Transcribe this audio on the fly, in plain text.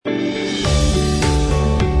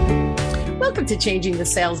Welcome to Changing the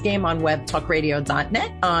Sales Game on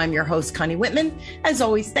webtalkradio.net. I'm your host, Connie Whitman. As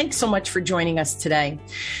always, thanks so much for joining us today.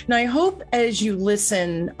 Now, I hope as you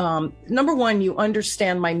listen, number one, you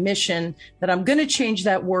understand my mission that I'm going to change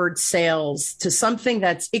that word sales to something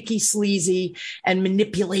that's icky, sleazy, and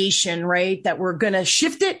manipulation, right? That we're going to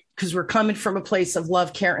shift it because we're coming from a place of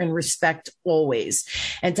love, care, and respect always.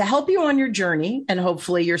 And to help you on your journey, and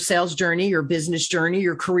hopefully your sales journey, your business journey,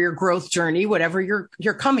 your career growth journey, whatever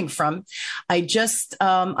you're coming from,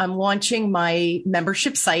 I'm launching my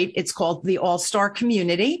membership site. It's called the All-Star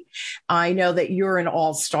Community. I know that you're an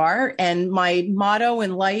all-star, and my motto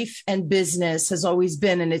in life and business has always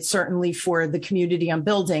been, and it's certainly for the community I'm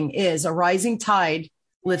building, is a rising tide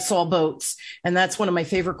lifts all boats. And that's one of my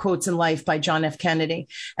favorite quotes in life by John F. Kennedy.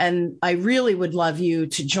 And I really would love you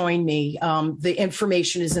to join me. The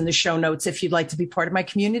information is in the show notes. If you'd like to be part of my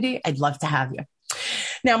community, I'd love to have you.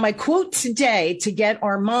 Now, my quote today to get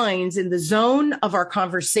our minds in the zone of our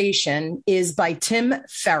conversation is by Tim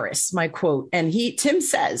Ferriss, my quote. And Tim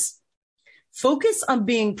says, focus on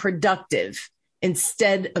being productive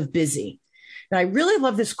instead of busy. And I really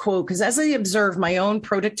love this quote because as I observe my own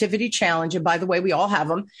productivity challenge, and by the way, we all have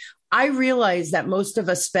them, I realize that most of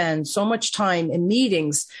us spend so much time in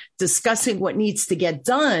meetings discussing what needs to get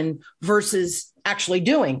done versus actually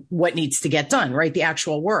doing what needs to get done, right? The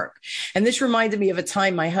actual work. And this reminded me of a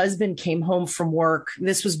time my husband came home from work.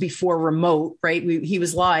 This was before remote, right? He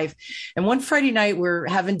was live. And one Friday night we're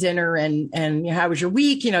having dinner and how was your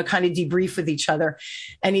week? Kind of debrief with each other.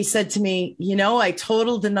 And he said to me, I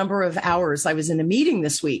totaled the number of hours I was in a meeting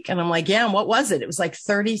this week. And I'm like, yeah, and what was it? It was like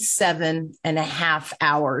 37 and a half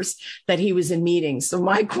hours that he was in meetings. So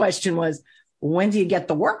my question was, when do you get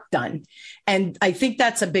the work done? And I think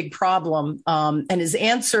that's a big problem. And his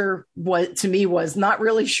answer to me was not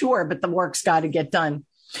really sure, but the work's got to get done.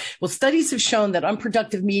 Well, studies have shown that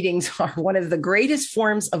unproductive meetings are one of the greatest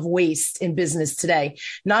forms of waste in business today.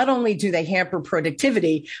 Not only do they hamper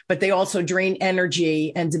productivity, but they also drain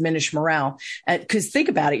energy and diminish morale. Because think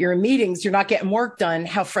about it, you're in meetings, you're not getting work done.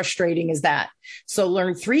 How frustrating is that? So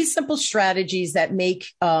learn 3 simple strategies that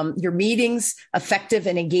make your meetings effective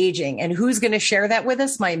and engaging. And who's going to share that with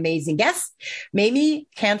us? My amazing guest, Mamie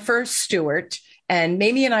Kanfer Stewart. And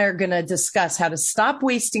Mamie and I are going to discuss how to stop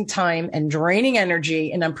wasting time and draining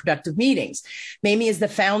energy in unproductive meetings. Mamie is the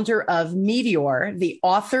founder of Meteor, the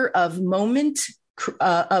author of Moment,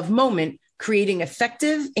 creating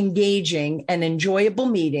effective, engaging, and enjoyable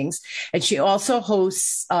meetings. And she also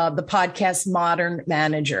hosts the podcast Modern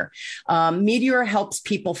Manager. Meteor helps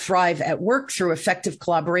people thrive at work through effective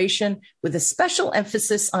collaboration with a special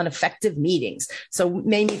emphasis on effective meetings. So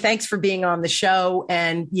Mamie, thanks for being on the show.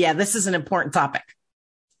 And yeah, this is an important topic.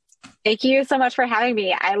 Thank you so much for having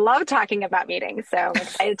me. I love talking about meetings, so I'm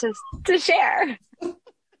excited to share.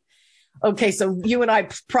 Okay, so you and I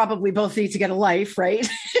probably both need to get a life, right?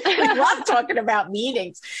 We love talking about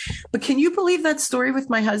meetings. But can you believe that story with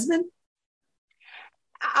my husband?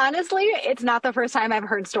 Honestly, it's not the first time I've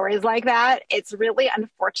heard stories like that. It's really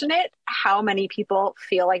unfortunate how many people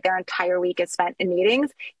feel like their entire week is spent in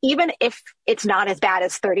meetings. Even if it's not as bad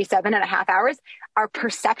as 37 and a half hours, our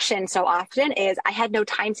perception so often is I had no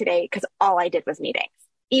time today because all I did was meetings,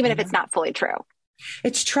 even if it's not fully true.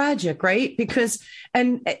 It's tragic, right? Because,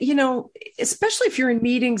 especially if you're in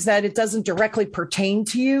meetings that it doesn't directly pertain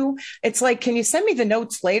to you, it's like, can you send me the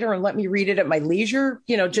notes later and let me read it at my leisure,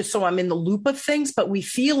 just so I'm in the loop of things. But we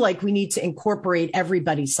feel like we need to incorporate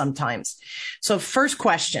everybody sometimes. So first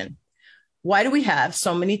question, why do we have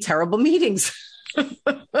so many terrible meetings?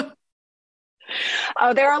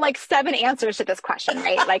 Oh, there are like 7 answers to this question,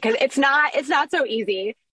 right? Like, it's not so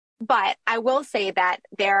easy. But I will say that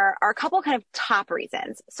there are a couple kind of top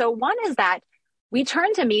reasons. So one is that we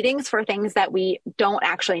turn to meetings for things that we don't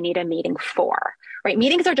actually need a meeting for, right?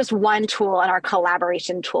 Meetings are just one tool in our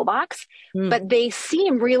collaboration toolbox, but they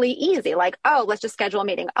seem really easy. Like, oh, let's just schedule a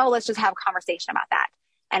meeting. Oh, let's just have a conversation about that.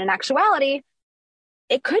 And in actuality,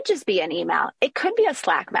 it could just be an email. It could be a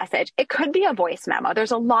Slack message. It could be a voice memo.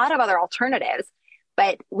 There's a lot of other alternatives.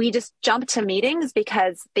 But we just jump to meetings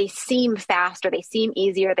because they seem fast or they seem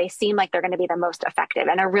easier. They seem like they're going to be the most effective,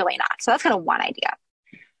 and they're really not. So that's kind of one idea.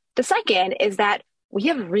 The second is that we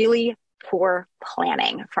have really poor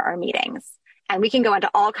planning for our meetings. And we can go into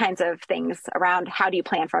all kinds of things around how do you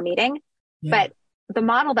plan for a meeting. Yeah. But the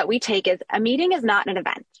model that we take is a meeting is not an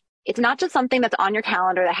event. It's not just something that's on your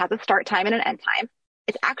calendar that has a start time and an end time.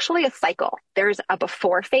 It's actually a cycle. There's a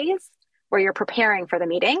before phase where you're preparing for the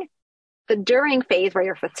meeting, the during phase where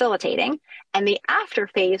you're facilitating, and the after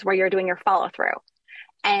phase where you're doing your follow through.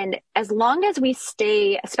 And as long as we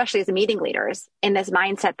stay, especially as meeting leaders, in this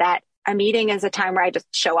mindset that a meeting is a time where I just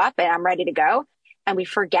show up and I'm ready to go, and we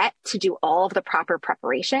forget to do all of the proper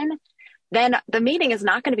preparation, then the meeting is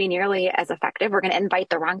not going to be nearly as effective. We're going to invite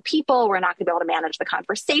the wrong people. We're not going to be able to manage the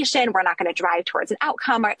conversation. We're not going to drive towards an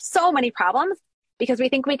outcome. Right? So many problems because we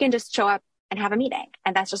think we can just show up and have a meeting.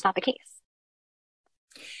 And that's just not the case.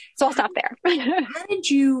 So I'll stop there.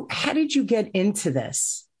 How did you get into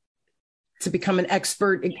this to become an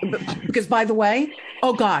expert? Because by the way,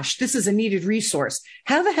 oh gosh, this is a needed resource.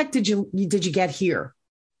 How the heck did you get here?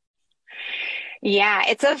 Yeah,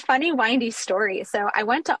 it's a funny, windy story. So I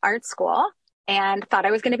went to art school and thought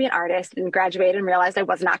I was going to be an artist, and graduated and realized I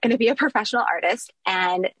was not going to be a professional artist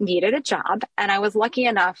and needed a job. And I was lucky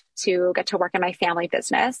enough to get to work in my family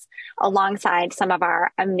business alongside some of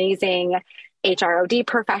our amazing HROD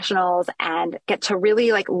professionals and get to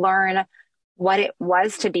really learn what it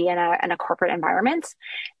was to be in a corporate environment.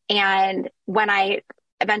 And when I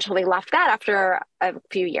eventually left that after a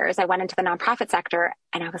few years, I went into the nonprofit sector,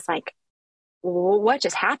 and I was like, what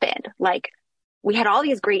just happened? We had all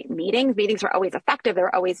these great meetings. Meetings were always effective. There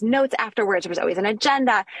were always notes afterwards. There was always an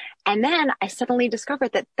agenda. And then I suddenly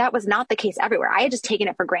discovered that that was not the case everywhere. I had just taken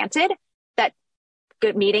it for granted that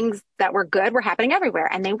good meetings that were good were happening everywhere,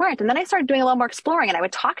 and they weren't. And then I started doing a little more exploring, and I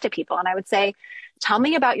would talk to people and I would say, tell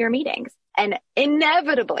me about your meetings. And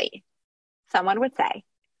inevitably someone would say,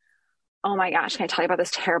 oh my gosh, can I tell you about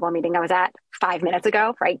this terrible meeting I was at 5 minutes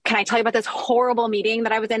ago, right? Can I tell you about this horrible meeting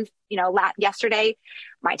that I was in, yesterday?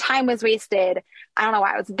 My time was wasted. I don't know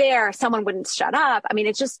why I was there. Someone wouldn't shut up. I mean,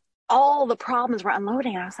 it's just all the problems were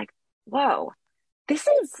unloading. And I was like, whoa, this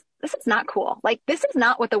is not cool. This is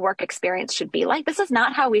not what the work experience should be like. This is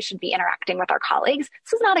not how we should be interacting with our colleagues.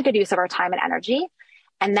 This is not a good use of our time and energy.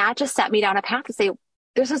 And that just set me down a path to say,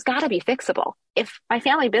 this has got to be fixable. If my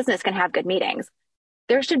family business can have good meetings,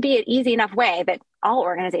 there should be an easy enough way that all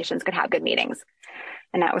organizations could have good meetings.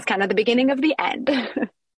 And that was kind of the beginning of the end.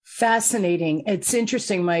 Fascinating. It's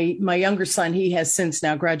interesting. My younger son, he has since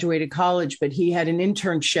now graduated college, but he had an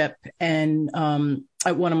internship and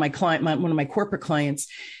at one of my corporate clients,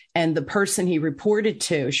 and the person he reported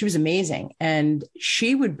to, she was amazing. And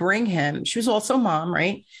she would bring him, she was also a mom,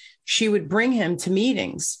 right? She would bring him to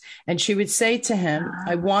meetings, and she would say to him,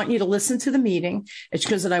 I want you to listen to the meeting. It's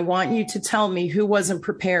because I want you to tell me who wasn't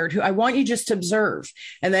prepared, who I want you just to observe.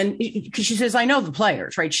 And then, because she says, I know the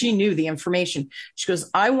players, right? She knew the information. She goes,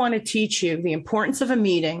 I want to teach you the importance of a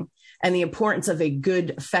meeting and the importance of a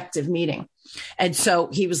good, effective meeting. And so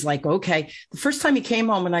he was like, okay. The first time he came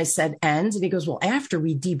home and I said, and he goes, well, after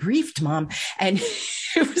we debriefed, Mom. And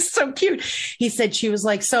it was so cute. He said, she was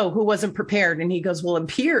like, so who wasn't prepared? And he goes, well,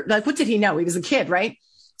 what did he know? He was a kid, right?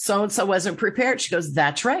 So-and-so wasn't prepared. She goes,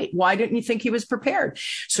 that's right. Why didn't you think he was prepared?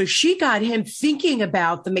 So she got him thinking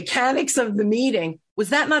about the mechanics of the meeting. Was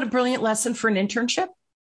that not a brilliant lesson for an internship?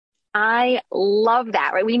 I love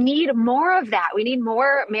that, right? We need more of that. We need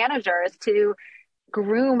more managers to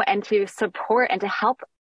groom and to support and to help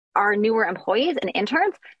our newer employees and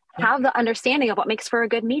interns have the understanding of what makes for a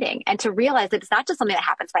good meeting, and to realize that it's not just something that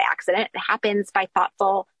happens by accident. It happens by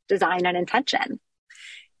thoughtful design and intention.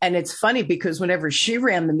 And it's funny because whenever she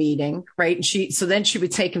ran the meeting, right, and then she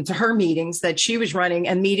would take him to her meetings that she was running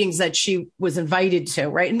and meetings that she was invited to,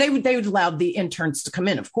 right? And they would allow the interns to come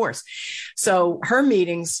in, of course. So her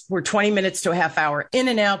meetings were 20 minutes to a half hour, in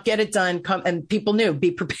and out, get it done, come, and people knew, be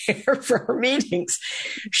prepared for her meetings.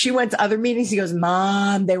 She went to other meetings. He goes,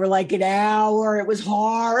 Mom, they were like an hour. It was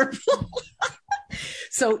hard.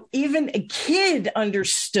 So even a kid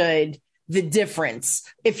understood the difference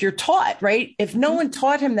if you're taught, right? If no one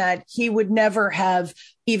taught him that, he would never have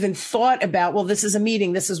even thought about, well, this is a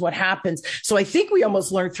meeting. This is what happens. So I think we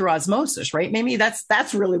almost learn through osmosis, right? Maybe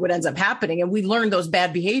that's really what ends up happening. And we learn those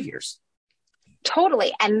bad behaviors.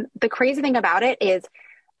 Totally. And the crazy thing about it is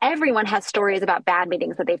everyone has stories about bad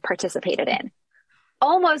meetings that they've participated in.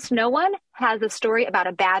 Almost no one has a story about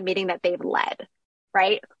a bad meeting that they've led,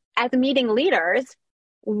 right? As meeting leaders,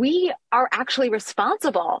 we are actually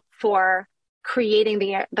responsible for creating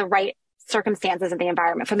the right circumstances and the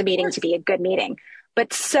environment for the meeting to be a good meeting.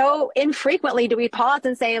 But so infrequently do we pause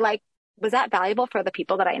and say, was that valuable for the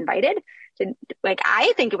people that I invited?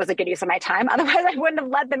 I think it was a good use of my time. Otherwise, I wouldn't have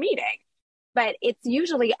led the meeting. But it's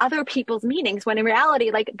usually other people's meetings when in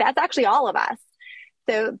reality, that's actually all of us.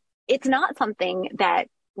 So it's not something that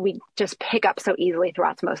we just pick up so easily through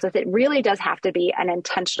osmosis. It really does have to be an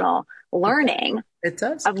intentional learning it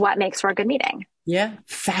does. of what makes for a good meeting. Yeah.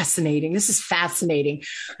 Fascinating. This is fascinating.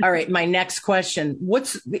 All right. My next question,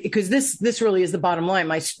 because this really is the bottom line.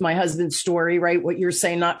 My husband's story, right? What you're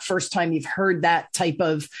saying, not first time you've heard that type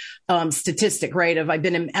of statistic, right? I've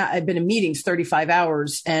been in meetings 35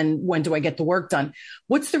 hours and when do I get the work done?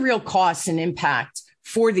 What's the real cost and impact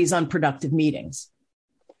for these unproductive meetings?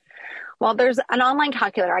 Well, there's an online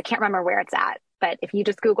calculator. I can't remember where it's at, but if you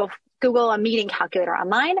just Google a meeting calculator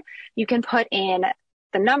online, you can put in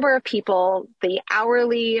the number of people, the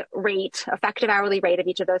hourly rate, effective hourly rate of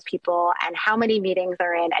each of those people, and how many meetings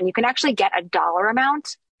they're in. And you can actually get a dollar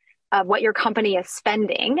amount of what your company is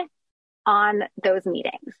spending on those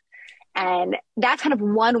meetings. And that's kind of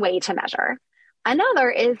one way to measure. Another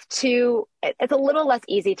is it's a little less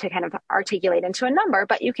easy to kind of articulate into a number,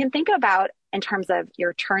 but you can think about in terms of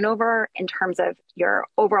your turnover, in terms of your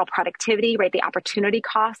overall productivity, right? The opportunity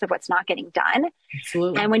cost of what's not getting done.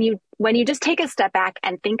 Absolutely. And when you just take a step back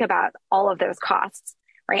and think about all of those costs,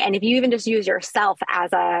 right? And if you even just use yourself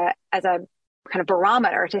as a kind of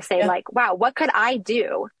barometer to say like, wow, what could I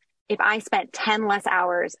do if I spent 10 less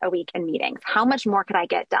hours a week in meetings? How much more could I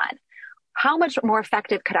get done? How much more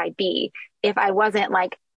effective could I be if I wasn't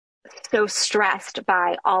like so stressed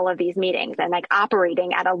by all of these meetings and like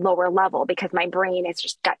operating at a lower level because my brain has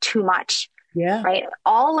just got too much, right?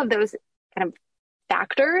 All of those kind of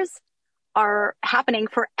factors are happening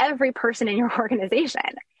for every person in your organization.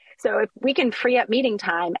 So if we can free up meeting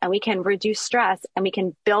time and we can reduce stress and we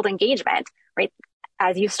can build engagement, right?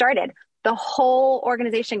 As you started, the whole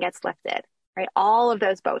organization gets lifted, right? All of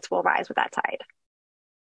those boats will rise with that tide.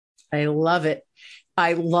 I love it.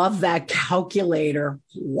 I love that calculator.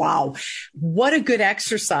 Wow. What a good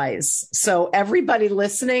exercise. So everybody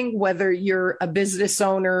listening, whether you're a business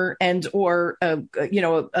owner or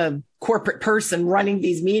a corporate person running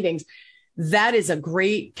these meetings, that is a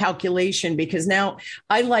great calculation because now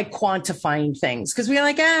I like quantifying things because we're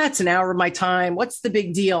like, it's an hour of my time. What's the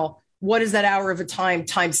big deal? What is that hour of a time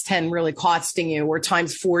times 10 really costing you or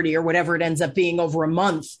times 40 or whatever it ends up being over a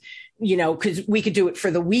month? Because we could do it for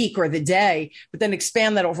the week or the day, but then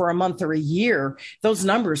expand that over a month or a year. Those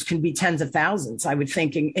numbers can be tens of thousands, I would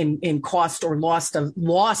think, in cost or lost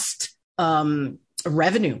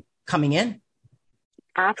revenue coming in.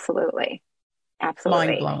 Absolutely.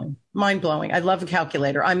 Mind blowing. I love a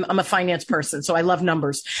calculator. I'm a finance person, so I love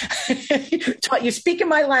numbers. You're speaking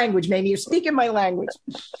my language, Mamie. You're speaking my language.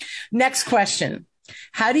 Next question.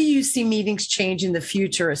 How do you see meetings change in the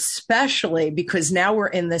future, especially because now we're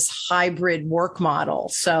in this hybrid work model?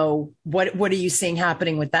 So what are you seeing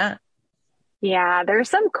happening with that? Yeah, there's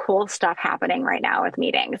some cool stuff happening right now with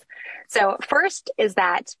meetings. So first is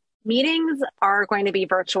that meetings are going to be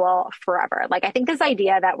virtual forever. Like I think this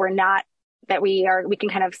idea that we can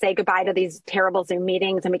kind of say goodbye to these terrible Zoom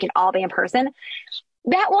meetings and we can all be in person,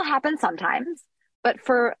 that will happen sometimes. But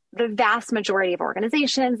for the vast majority of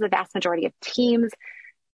organizations, the vast majority of teams,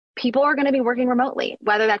 people are going to be working remotely,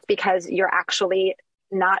 whether that's because you're actually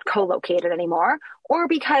not co-located anymore or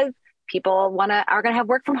because people are going to have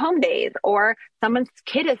work from home days or someone's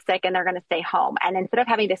kid is sick and they're going to stay home. And instead of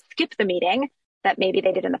having to skip the meeting that maybe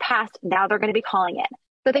they did in the past, now they're going to be calling in.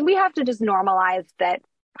 So I think we have to just normalize that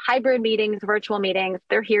hybrid meetings, virtual meetings,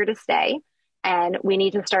 they're here to stay. And we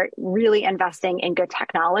need to start really investing in good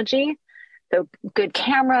technology. So good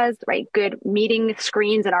cameras, right? Good meeting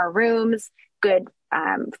screens in our rooms, good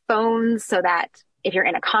phones so that if you're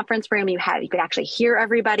in a conference room, you can actually hear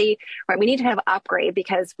everybody, right? We need to kind of upgrade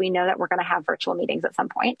because we know that we're going to have virtual meetings at some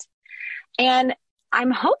point. And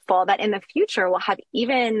I'm hopeful that in the future, we'll have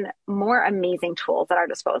even more amazing tools at our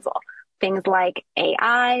disposal. Things like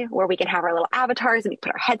AI, where we can have our little avatars and we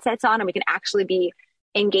put our headsets on and we can actually be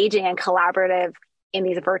engaging and collaborative in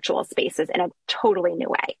these virtual spaces in a totally new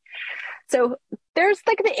way. So there's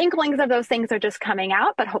like the inklings of those things are just coming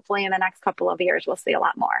out, but hopefully in the next couple of years, we'll see a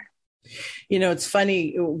lot more. It's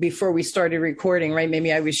funny, before we started recording, right?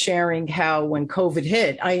 Maybe I was sharing how when COVID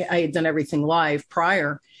hit, I had done everything live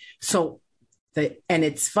prior. And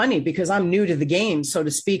it's funny because I'm new to the game, so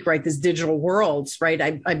to speak, right? This digital world, right?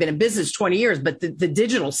 I've been in business 20 years, but the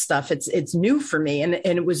digital stuff, it's new for me. And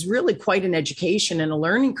it was really quite an education and a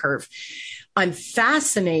learning curve. I'm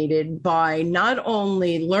fascinated by not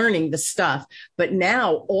only learning the stuff, but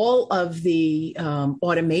now all of the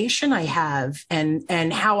automation I have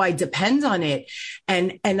and how I depend on it.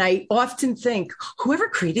 And I often think whoever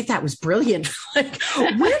created that was brilliant. Like,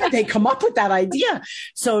 where did they come up with that idea?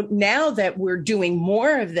 So now that we're doing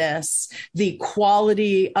more of this, the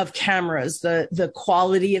quality of cameras, the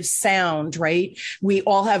quality of sound, right? We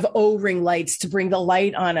all have O-ring lights to bring the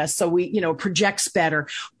light on us. So projects better.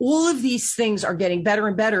 All of these things are getting better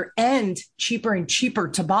and better and cheaper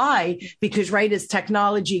to buy because right as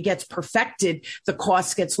technology gets perfected, the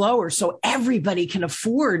cost gets lower. So everybody can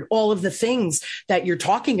afford all of the things that you're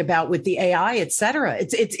talking about with the AI, et cetera.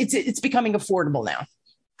 It's becoming affordable now.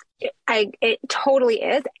 It totally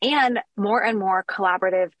is. And more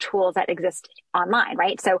collaborative tools that exist online,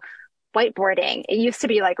 right? So whiteboarding, it used to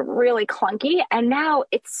be like really clunky, and now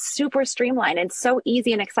it's super streamlined and so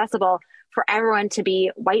easy and accessible for everyone to be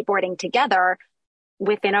whiteboarding together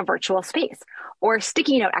within a virtual space. Or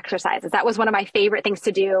sticky note exercises. That was one of my favorite things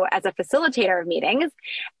to do as a facilitator of meetings.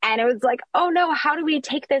 And it was like, oh no, how do we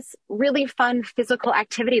take this really fun physical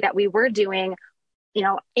activity that we were doing,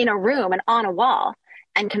 in a room and on a wall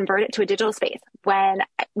and convert it to a digital space? When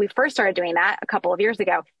we first started doing that a couple of years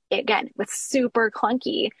ago, it, again, was super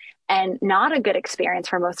clunky and not a good experience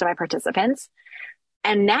for most of my participants.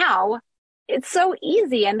 And now it's so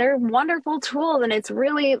easy and they're wonderful tools and it's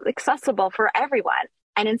really accessible for everyone.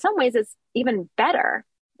 And in some ways, it's even better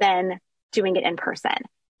than doing it in person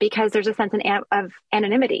because there's a sense of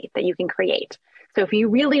anonymity that you can create. So if you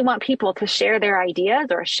really want people to share their ideas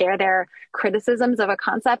or share their criticisms of a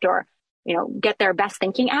concept or, get their best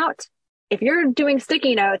thinking out, if you're doing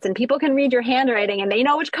sticky notes and people can read your handwriting and they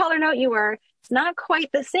know which color note you were, it's not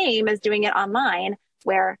quite the same as doing it online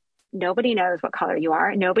where nobody knows what color you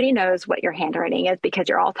are. Nobody knows what your handwriting is because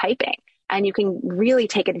you're all typing. And you can really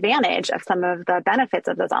take advantage of some of the benefits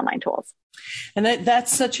of those online tools. And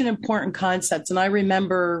that's such an important concept. And I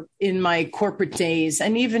remember in my corporate days,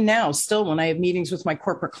 and even now, still when I have meetings with my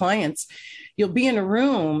corporate clients, you'll be in a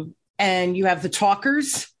room and you have the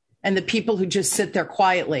talkers and the people who just sit there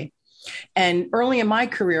quietly. And early in my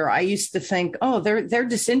career, I used to think, oh, they're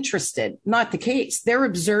disinterested. Not the case. They're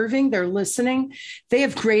observing, they're listening. They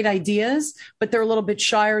have great ideas, but they're a little bit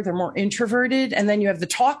shyer. They're more introverted. And then you have the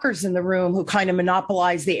talkers in the room who kind of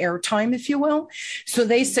monopolize the airtime, if you will. So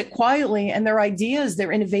they sit quietly and their ideas,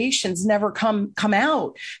 their innovations never come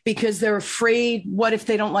out because they're afraid, what if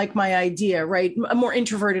they don't like my idea, right? A more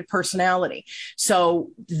introverted personality. So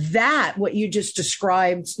what you just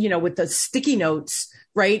described, with the sticky notes,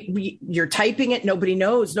 right? You're typing it. Nobody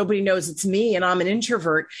knows it's me and I'm an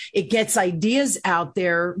introvert. It gets ideas out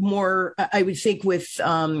there more, I would think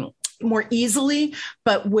more easily,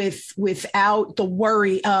 but without the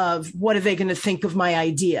worry of what are they going to think of my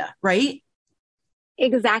idea, right?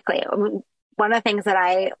 Exactly. One of the things that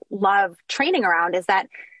I love training around is that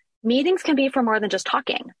meetings can be for more than just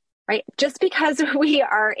talking, right? Just because we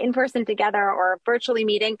are in person together or virtually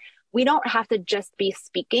meeting, we don't have to just be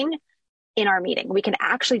speaking in our meeting. We can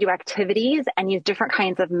actually do activities and use different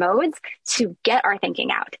kinds of modes to get our thinking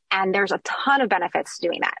out. And there's a ton of benefits to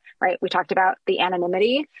doing that, right? We talked about the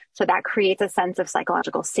anonymity. So that creates a sense of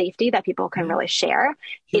psychological safety that people can really share.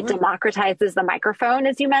 Sure. It democratizes the microphone,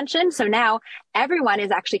 as you mentioned. So now everyone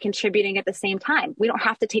is actually contributing at the same time. We don't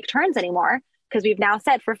have to take turns anymore because we've now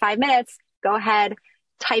said for 5 minutes, go ahead,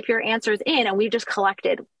 type your answers in. And we've just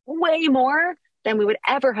collected way more than we would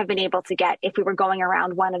ever have been able to get if we were going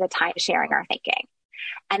around one at a time sharing our thinking.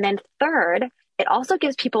 And then third, it also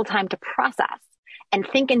gives people time to process and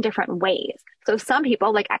think in different ways. So some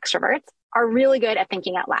people, like extroverts, are really good at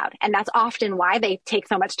thinking out loud. And that's often why they take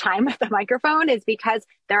so much time with the microphone, is because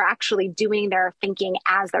they're actually doing their thinking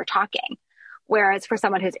as they're talking. Whereas for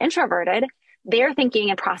someone who's introverted, they're thinking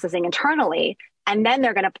and processing internally, and then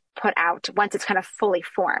they're going to put out once it's kind of fully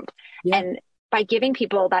formed. Yeah. And by giving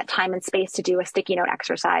people that time and space to do a sticky note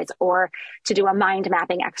exercise or to do a mind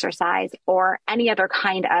mapping exercise or any other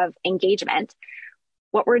kind of engagement,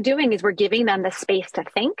 what we're doing is we're giving them the space to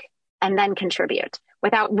think and then contribute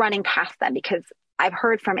without running past them. Because I've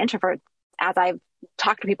heard from introverts, as I've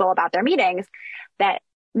talked to people about their meetings, that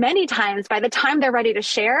many times by the time they're ready to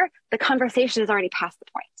share, the conversation is already past the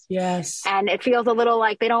point. Yes. And it feels a little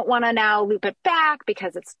like they don't want to now loop it back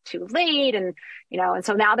because it's too late. And, and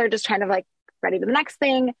so now they're just trying to ready to the next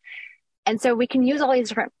thing. And so we can use all these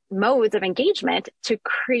different modes of engagement to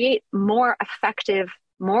create more effective,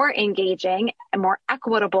 more engaging, and more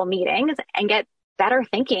equitable meetings and get better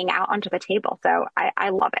thinking out onto the table. So I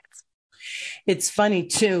love it. It's funny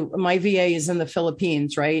too. My VA is in the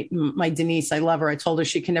Philippines, right? My Denise, I love her. I told her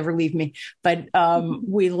she can never leave me, but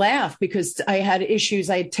we laugh because I had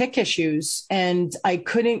tech issues, and I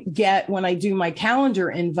couldn't get, when I do my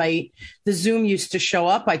calendar invite, the Zoom used to show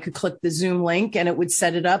up. I could click the Zoom link and it would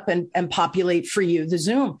set it up and populate for you the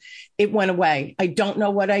Zoom. It went away. I don't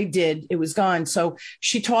know what I did. It was gone. So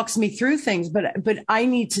she talks me through things, but I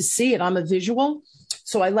need to see it. I'm a visual.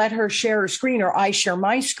 So I let her share her screen or I share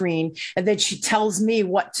my screen, and then she tells me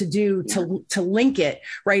what to do to link it,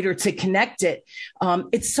 right, or to connect it.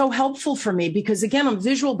 It's so helpful for me because, again, I'm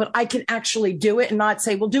visual, but I can actually do it and not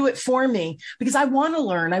say, well, do it for me, because I want to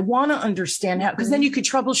learn. I want to understand how, because then you could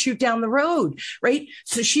troubleshoot down the road, right?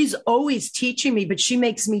 So she's always teaching me, but she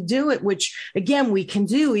makes me do it, which, again, we can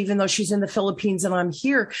do, even though she's in the Philippines and I'm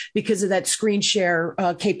here, because of that screen share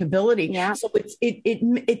capability. Yeah. So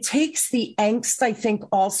it takes the angst, I think,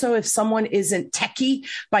 also, if someone isn't techie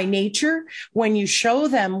by nature, when you show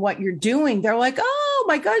them what you're doing, they're like, oh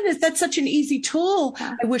my goodness, that's such an easy tool.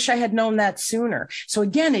 I wish I had known that sooner. So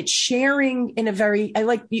again, it's sharing in a very, I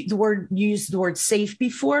like the word, used the word safe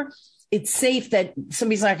before. It's safe that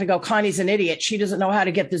somebody's not going to go, Connie's an idiot. She doesn't know how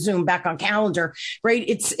to get the Zoom back on calendar, right?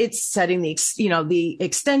 It's setting the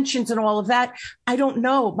extensions and all of that. I don't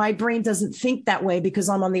know. My brain doesn't think that way because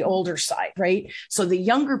I'm on the older side, right? So the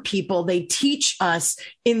younger people, they teach us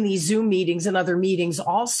in these Zoom meetings and other meetings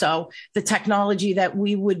also the technology that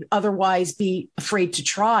we would otherwise be afraid to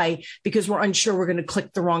try because we're unsure we're going to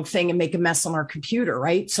click the wrong thing and make a mess on our computer,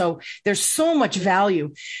 right? So there's so much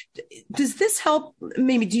value. Does this help?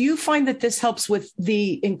 Mamie, do you find that this helps with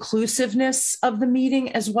the inclusiveness of the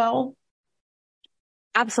meeting as well?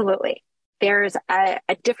 Absolutely. There's a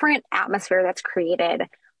different atmosphere that's created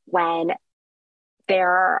when there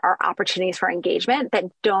are opportunities for engagement that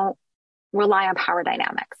don't rely on power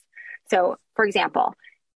dynamics. So, for example,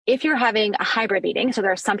 if you're having a hybrid meeting, so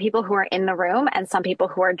there are some people who are in the room and some people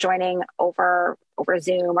who are joining over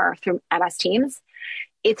Zoom or through MS Teams,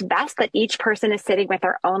 it's best that each person is sitting with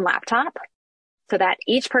their own laptop so that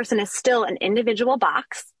each person is still an individual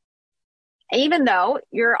box, even though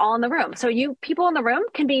you're all in the room. So you people in the room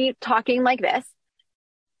can be talking like this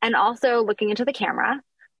and also looking into the camera.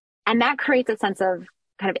 And that creates a sense of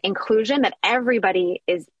kind of inclusion, that everybody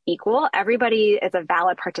is equal. Everybody is a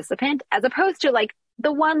valid participant, as opposed to like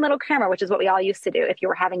the one little camera, which is what we all used to do if you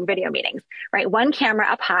were having video meetings, right? One camera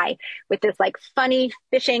up high with this like funny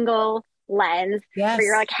fish angle lens, yes, where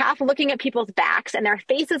you're like half looking at people's backs and their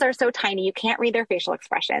faces are so tiny you can't read their facial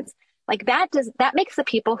expressions. Like that makes the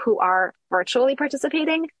people who are virtually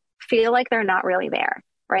participating feel like they're not really there,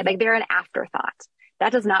 right? Like they're an afterthought.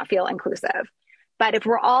 That does not feel inclusive. But if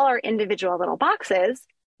we're all our individual little boxes,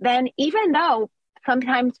 then even though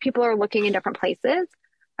sometimes people are looking in different places,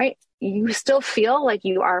 right, you still feel like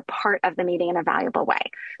you are part of the meeting in a valuable way.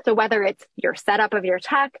 So whether it's your setup of your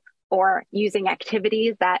tech or using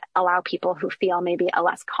activities that allow people who feel maybe a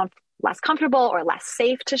less comfortable or less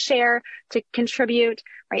safe to share, to contribute,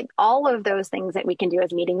 right? All of those things that we can do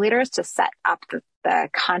as meeting leaders to set up the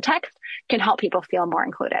context can help people feel more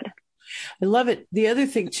included. I love it. The other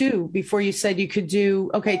thing too, before you said you could do,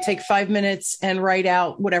 okay, take 5 minutes and write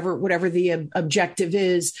out whatever the objective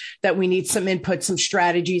is, that we need some input, some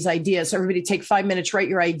strategies, ideas. So everybody take 5 minutes, write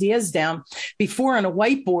your ideas down. Before on a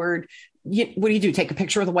whiteboard, what do you do? Take a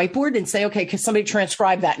picture of the whiteboard and say, okay, can somebody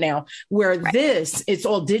transcribe that now? Where right. This, it's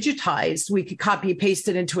all digitized. We could copy and paste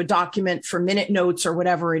it into a document for minute notes or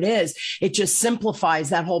whatever it is. It just simplifies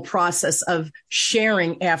that whole process of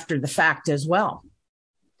sharing after the fact as well.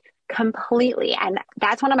 Completely. And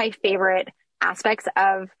that's one of my favorite aspects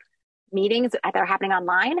of meetings that are happening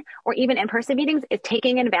online or even in-person meetings, is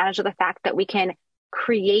taking advantage of the fact that we can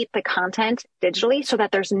create the content digitally so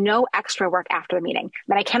that there's no extra work after the meeting.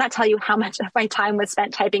 But I cannot tell you how much of my time was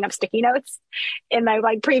spent typing up sticky notes in my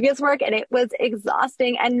previous work. And it was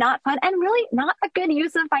exhausting and not fun and really not a good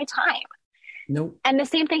use of my time. Nope. And the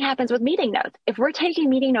same thing happens with meeting notes. If we're taking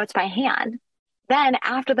meeting notes by hand, then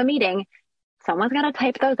after the meeting, someone's got to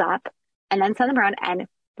type those up and then send them around. And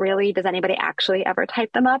really, does anybody actually ever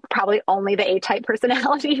type them up? Probably only the A-type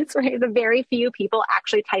personalities, right? The very few people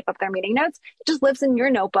actually type up their meeting notes. It just lives in your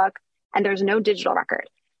notebook and there's no digital record.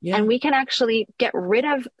 Yeah. And we can actually get rid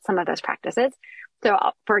of some of those practices. So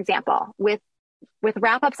for example, with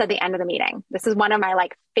wrap-ups at the end of the meeting, this is one of my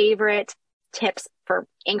favorite tips for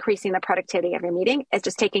increasing the productivity of your meeting, is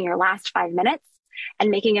just taking your last 5 minutes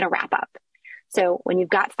and making it a wrap-up. So when you've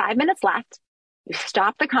got 5 minutes left, you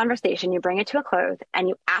stop the conversation, you bring it to a close, and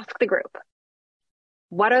you ask the group,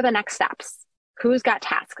 what are the next steps? Who's got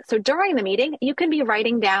tasks? So during the meeting, you can be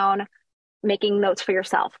writing down, making notes for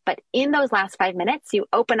yourself. But in those last 5 minutes, you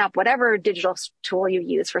open up whatever digital tool you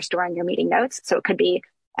use for storing your meeting notes. So it could be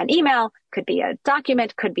an email, could be a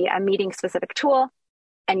document, could be a meeting specific tool.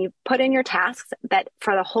 And you put in your tasks that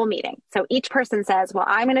for the whole meeting. So each person says, well,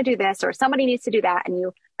 I'm going to do this, or somebody needs to do that. And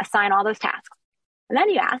you assign all those tasks. And then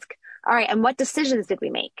you ask, all right, and what decisions did we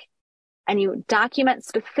make? And you document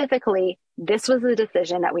specifically, this was the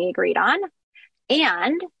decision that we agreed on,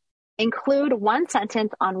 and include one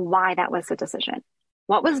sentence on why that was the decision.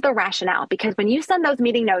 What was the rationale? Because when you send those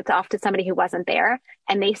meeting notes off to somebody who wasn't there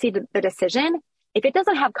and they see the decision, if it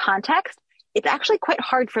doesn't have context, it's actually quite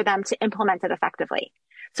hard for them to implement it effectively.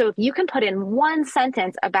 So if you can put in one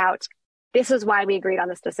sentence about this is why we agreed on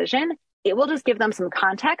this decision, it will just give them some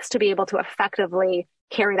context to be able to effectively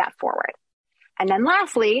carry that forward. And then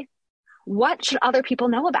lastly, what should other people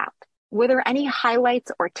know about? Were there any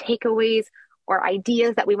highlights or takeaways or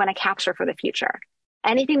ideas that we want to capture for the future?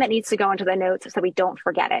 Anything that needs to go into the notes so we don't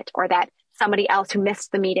forget it, or that somebody else who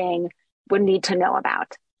missed the meeting would need to know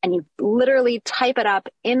about. And you literally type it up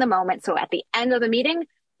in the moment. So at the end of the meeting,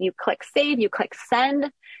 you click save, you click send,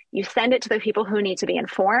 you send it to the people who need to be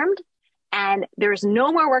informed. And there's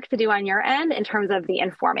no more work to do on your end in terms of the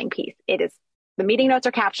informing piece. It is the meeting notes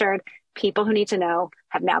are captured. People who need to know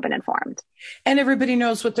have now been informed. And everybody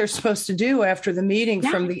knows what they're supposed to do after the meeting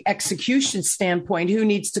from the execution standpoint, who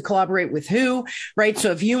needs to collaborate with who, right?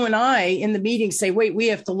 So if you and I in the meeting say, wait, we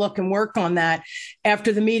have to look and work on that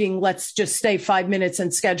after the meeting, let's just stay 5 minutes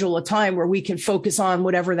and schedule a time where we can focus on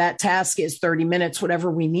whatever that task is, 30 minutes,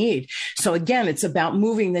 whatever we need. So again, it's about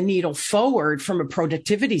moving the needle forward from a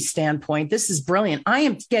productivity standpoint. This is brilliant. I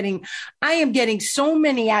am getting so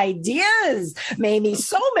many ideas, Mamie,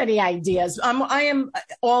 so many ideas. I am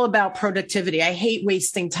all about productivity. I hate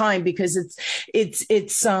wasting time because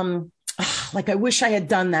it's like, I wish I had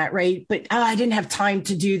done that. Right. But I didn't have time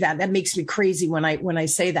to do that. That makes me crazy when I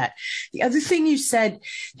say that. The other thing you said,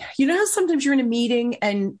 you know how sometimes you're in a meeting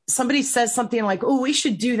and somebody says something like, oh, we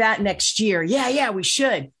should do that next year. Yeah, we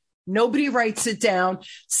should. Nobody writes it down.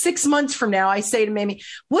 6 months from now, I say to Mamie,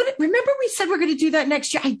 remember we said we're going to do that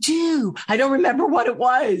next year? I do. I don't remember what it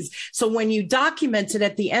was. So when you document it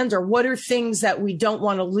at the end, or what are things that we don't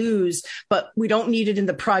want to lose, but we don't need it in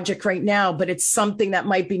the project right now, but it's something that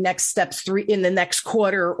might be next steps in the next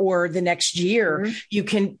quarter or the next year, you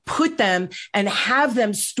can put them and have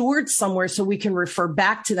them stored somewhere so we can refer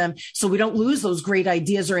back to them. So we don't lose those great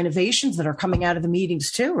ideas or innovations that are coming out of the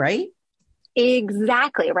meetings too, right?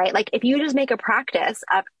 Exactly, right? Like if you just make a practice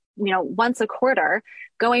of, once a quarter,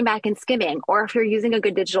 going back and skimming, or if you're using a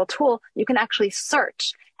good digital tool, you can actually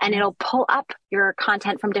search and it'll pull up your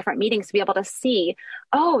content from different meetings to be able to see,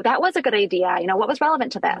 oh, that was a good idea. What was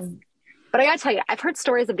relevant to this? But I gotta tell you, I've heard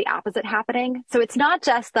stories of the opposite happening. So it's not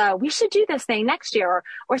just we should do this thing next year,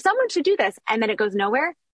 or someone should do this, and then it goes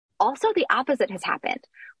nowhere. Also, the opposite has happened,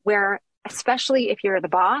 where especially if you're the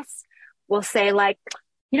boss, will say like,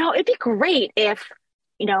 it'd be great if,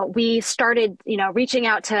 we started, reaching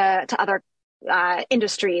out to other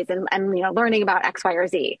industries and learning about X, Y, or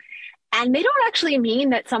Z. And they don't actually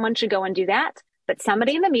mean that someone should go and do that. But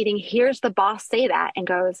somebody in the meeting hears the boss say that and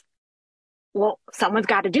goes, well, someone's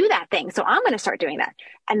got to do that thing. So I'm going to start doing that.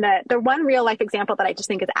 And the one real life example that I just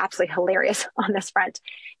think is absolutely hilarious on this front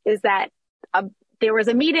is that there was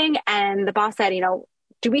a meeting and the boss said,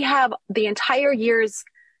 do we have the entire year's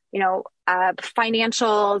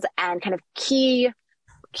financials and kind of key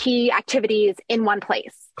activities in one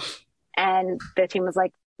place? And the team was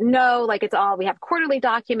like, no, like we have quarterly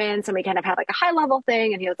documents and we kind of have like a high level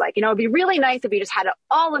thing. And he was like, it'd be really nice if we just had it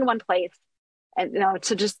all in one place and,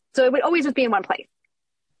 so it would always just be in one place.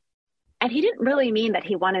 And he didn't really mean that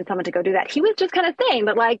he wanted someone to go do that. He was just kind of saying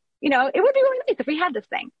that it would be really nice if we had this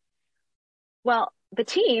thing. Well, the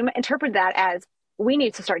team interpreted that as we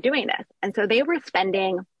need to start doing this. And so they were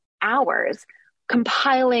spending hours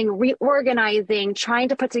compiling, reorganizing, trying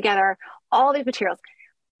to put together all these materials.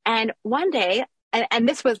 And one day, and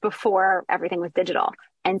this was before everything was digital.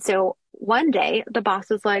 And so one day the boss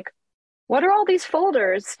was like, what are all these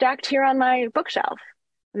folders stacked here on my bookshelf?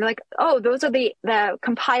 And they're like, oh, those are the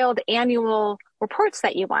compiled annual reports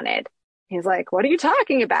that you wanted. He's like, what are you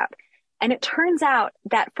talking about? And it turns out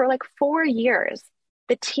that for 4 years,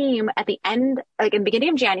 the team at the end, in the beginning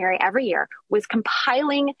of January every year, was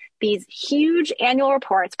compiling these huge annual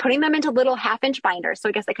reports, putting them into little 1/2-inch binders. So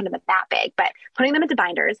I guess they couldn't have been that big, but putting them into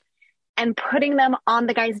binders and putting them on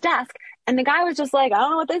the guy's desk. And the guy was just like, I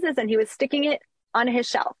don't know what this is. And he was sticking it on his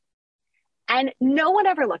shelf. And no one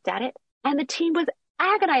ever looked at it. And the team was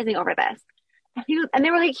agonizing over this. And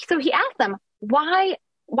they were like, so he asked them, why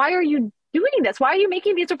are you doing this? Why are you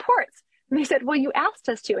making these reports? And they said, well, you asked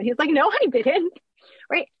us to. And he was like, no, I didn't.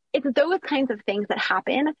 Right? It's those kinds of things that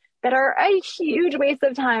happen that are a huge waste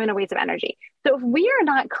of time and a waste of energy. So if we are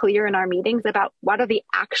not clear in our meetings about what are the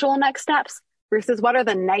actual next steps versus what are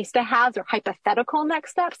the nice to haves or hypothetical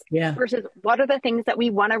next steps versus what are the things that we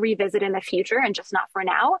want to revisit in the future and just not for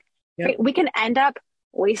now, right? We can end up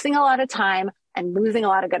wasting a lot of time and losing a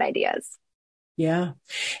lot of good ideas. Yeah.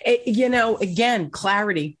 Again,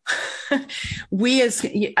 clarity.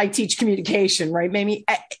 I teach communication, right? Maybe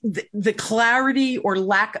the clarity or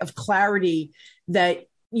lack of clarity that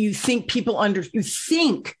you think people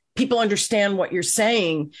understand what you're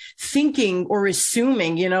saying, thinking or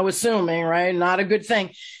assuming, right? Not a good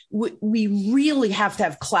thing. We really have to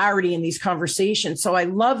have clarity in these conversations. So I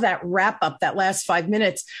love that wrap up, that last 5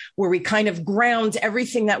 minutes where we kind of ground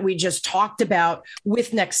everything that we just talked about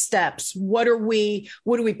with next steps. What are we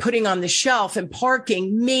putting on the shelf and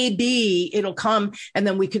parking? Maybe it'll come and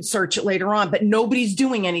then we could search it later on, but nobody's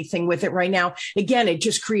doing anything with it right now. Again, it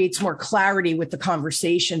just creates more clarity with the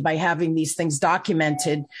conversation by having these things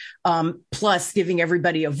documented, plus giving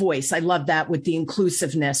everybody a voice. I love that with the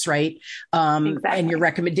inclusiveness, right? Exactly. And your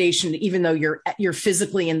recommendation, even though you're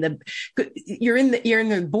physically in the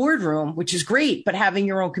boardroom, which is great, but having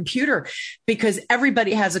your own computer, because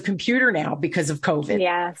everybody has a computer now because of COVID.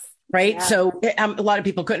 Yes. Right. Yeah. So a lot of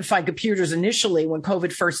people couldn't find computers initially when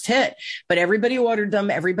COVID first hit, but everybody ordered them.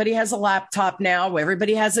 Everybody has a laptop now.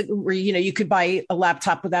 Everybody has you could buy a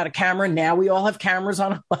laptop without a camera. Now we all have cameras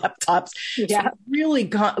on our laptops. Yeah. So we've really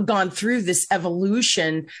gone through this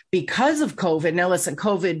evolution because of COVID. Now, listen,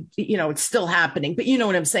 COVID, it's still happening, but you know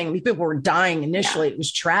what I'm saying? People were dying initially. Yeah. It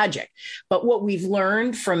was tragic. But what we've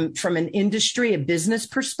learned from an industry, a business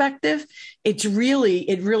perspective, it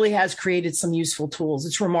really has created some useful tools.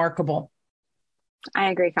 It's remarkable.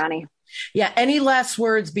 I agree, Connie. Yeah. Any last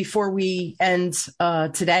words before we end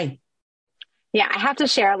today? Yeah, I have to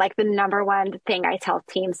share the number one thing I tell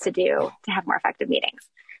teams to do to have more effective meetings.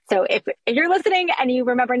 So if you're listening and you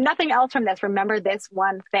remember nothing else from this, remember this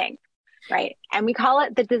one thing, right? And we call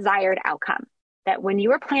it the desired outcome. That when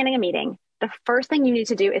you are planning a meeting, the first thing you need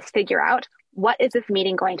to do is figure out, what is this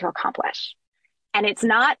meeting going to accomplish? And it's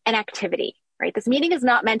not an activity, right? This meeting is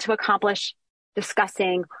not meant to accomplish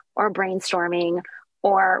discussing or brainstorming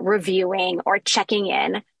or reviewing or checking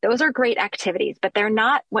in. Those are great activities, but they're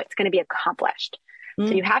not what's going to be accomplished. Mm.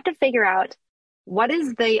 So you have to figure out, what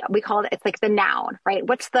is we call it's the noun, right?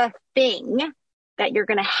 What's the thing that you're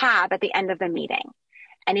going to have at the end of the meeting?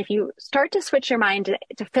 And if you start to switch your mind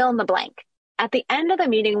to fill in the blank, at the end of the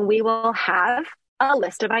meeting, we will have a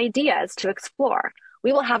list of ideas to explore.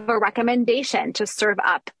 We will have a recommendation to serve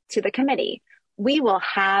up to the committee. We will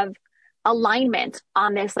have alignment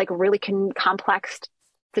on this really complex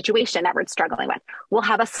situation that we're struggling with. We'll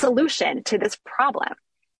have a solution to this problem.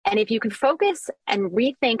 And if you can focus and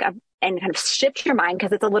rethink and kind of shift your mind,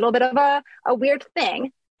 because it's a little bit of a weird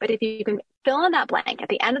thing, but if you can fill in that blank, at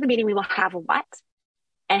the end of the meeting, we will have what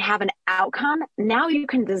and have an outcome. Now you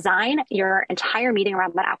can design your entire meeting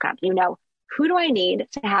around that outcome. Who do I need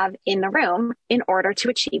to have in the room in order to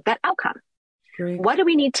achieve that outcome? Great. What do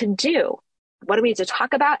we need to do? What do we need to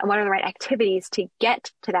talk about? And what are the right activities to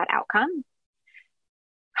get to that outcome?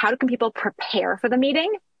 How can people prepare for the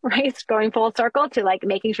meeting, right? Going full circle to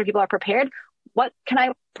making sure people are prepared. What can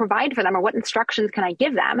I provide for them, or what instructions can I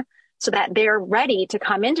give them so that they're ready to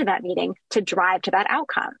come into that meeting to drive to that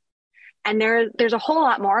outcome? And there's a whole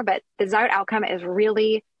lot more, but the desired outcome is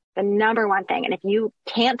really the number one thing. And if you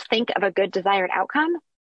can't think of a good desired outcome,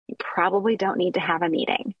 you probably don't need to have a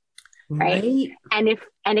meeting. Right. And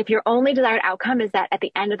if your only desired outcome is that at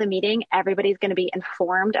the end of the meeting, everybody's going to be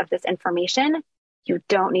informed of this information, you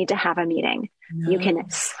don't need to have a meeting. No. You can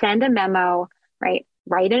send a memo, right?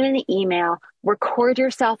 Write in an email, record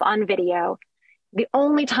yourself on video. The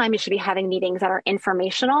only time you should be having meetings that are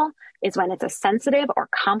informational is when it's a sensitive or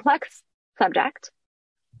complex subject,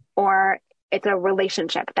 or it's a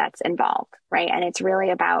relationship that's involved, right? And it's really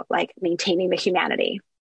about maintaining the humanity.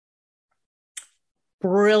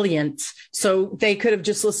 Brilliant. So they could have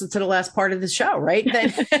just listened to the last part of the show, right?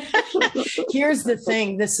 Then here's the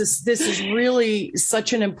thing. This is really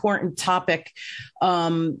such an important topic.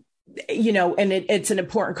 And it's an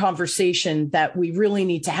important conversation that we really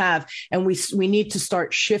need to have. And we need to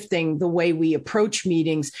start shifting the way we approach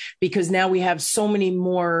meetings, because now we have so many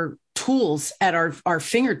more tools at our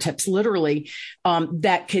fingertips, literally,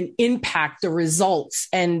 that can impact the results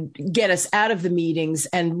and get us out of the meetings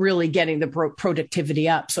and really getting the productivity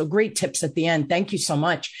up. So great tips at the end. Thank you so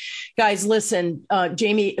much. Guys, listen,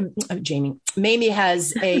 Mamie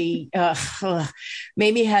has a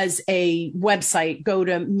website. Go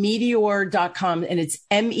to meteor.com, and it's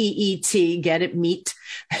MEET. Get it? Meet.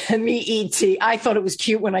 MEET. I thought it was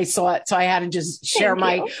cute when I saw it, so I had to just share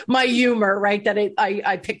my humor, right? That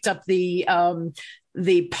I picked up the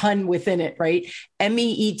pun within it, right?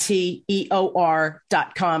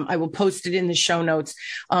 MEETEOR.com. I will post it in the show notes.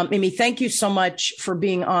 Mamie, thank you so much for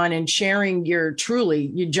being on and sharing your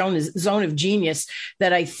zone of genius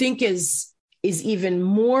that I think is even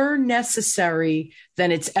more necessary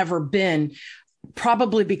than it's ever been.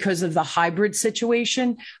 probably because of the hybrid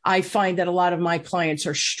situation, I find that a lot of my clients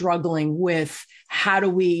are struggling with how do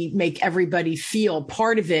we make everybody feel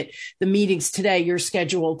part of it. The meetings today, you're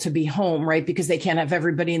scheduled to be home, right? Because they can't have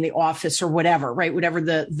everybody in the office or whatever, right? Whatever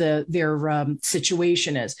their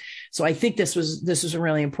situation is. So I think this was a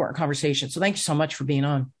really important conversation. So thank you so much for being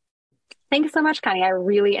on. Thanks so much, Connie. I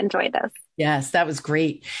really enjoyed this. Yes, that was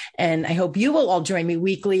great. And I hope you will all join me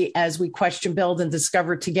weekly as we question, build, and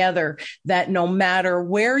discover together that no matter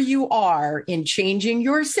where you are in changing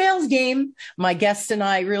your sales game, my guests and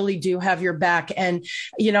I really do have your back. And,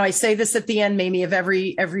 I say this at the end, Mamie, of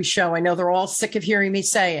every show. I know they're all sick of hearing me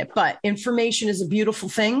say it, but information is a beautiful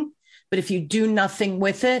thing. But if you do nothing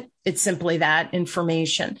with it, it's simply that,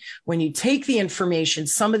 information. When you take the information,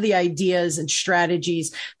 some of the ideas and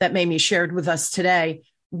strategies that Mamie shared with us today,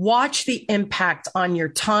 watch the impact on your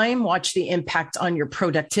time, watch the impact on your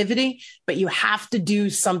productivity, but you have to do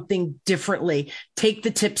something differently. Take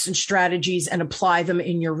the tips and strategies and apply them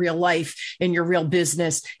in your real life, in your real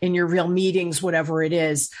business, in your real meetings, whatever it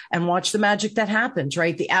is, and watch the magic that happens,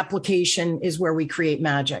 right? The application is where we create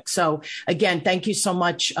magic. So again, thank you so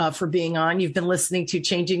much for being on. You've been listening to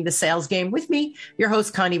Changing the Sales Game with me, your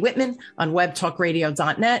host, Connie Whitman, on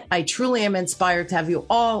webtalkradio.net. I truly am inspired to have you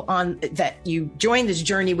all on, that you join this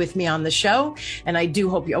journey with me on the show. And I do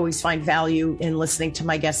hope you always find value in listening to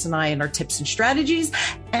my guests and I and our tips and strategies.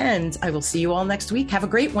 And I will see you all next week. Have a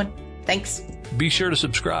great one. Thanks. Be sure to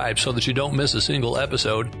subscribe so that you don't miss a single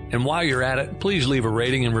episode. And while you're at it, please leave a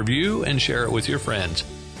rating and review and share it with your friends.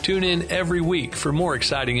 Tune in every week for more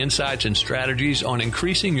exciting insights and strategies on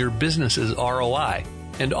increasing your business's ROI.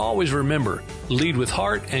 And always remember, lead with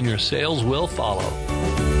heart and your sales will follow.